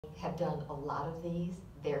have done a lot of these.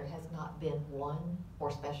 There has not been one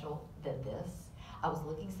more special than this. I was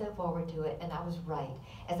looking so forward to it, and I was right.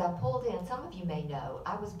 As I pulled in, some of you may know,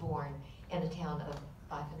 I was born in a town of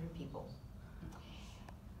 500 people.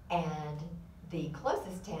 And the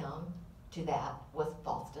closest town to that was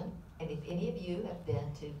Boston. And if any of you have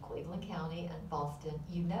been to Cleveland County and Boston,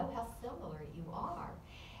 you know how similar you are.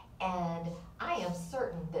 And I am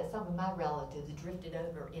certain that some of my relatives drifted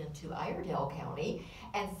over into Iredell County,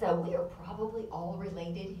 and so we are probably all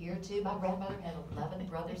related here too. My grandmother had 11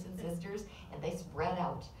 brothers and sisters, and they spread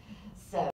out